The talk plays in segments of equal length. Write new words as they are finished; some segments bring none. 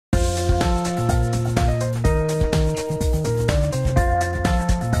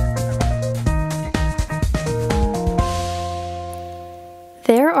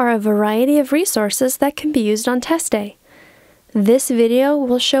are a variety of resources that can be used on test day. This video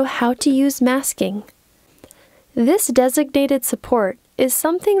will show how to use masking. This designated support is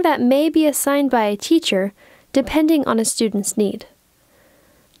something that may be assigned by a teacher depending on a student's need.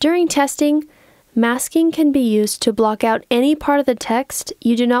 During testing, masking can be used to block out any part of the text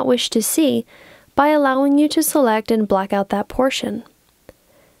you do not wish to see by allowing you to select and black out that portion.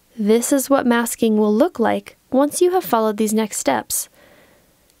 This is what masking will look like once you have followed these next steps.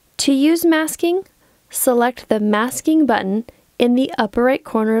 To use masking, select the Masking button in the upper right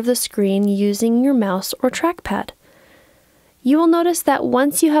corner of the screen using your mouse or trackpad. You will notice that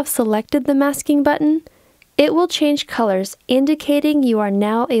once you have selected the Masking button, it will change colors, indicating you are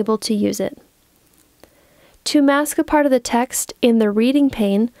now able to use it. To mask a part of the text in the Reading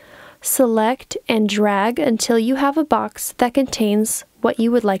pane, select and drag until you have a box that contains what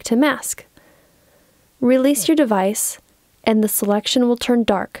you would like to mask. Release your device, and the selection will turn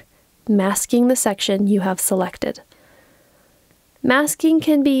dark, masking the section you have selected. Masking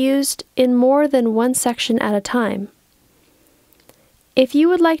can be used in more than one section at a time. If you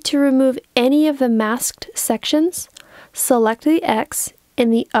would like to remove any of the masked sections, select the X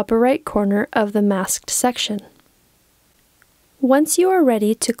in the upper right corner of the masked section. Once you are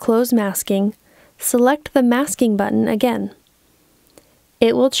ready to close masking, select the Masking button again.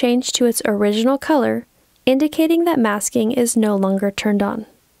 It will change to its original color, indicating that masking is no longer turned on.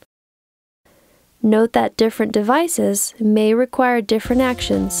 Note that different devices may require different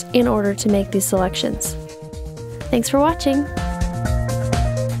actions in order to make these selections. Thanks for watching!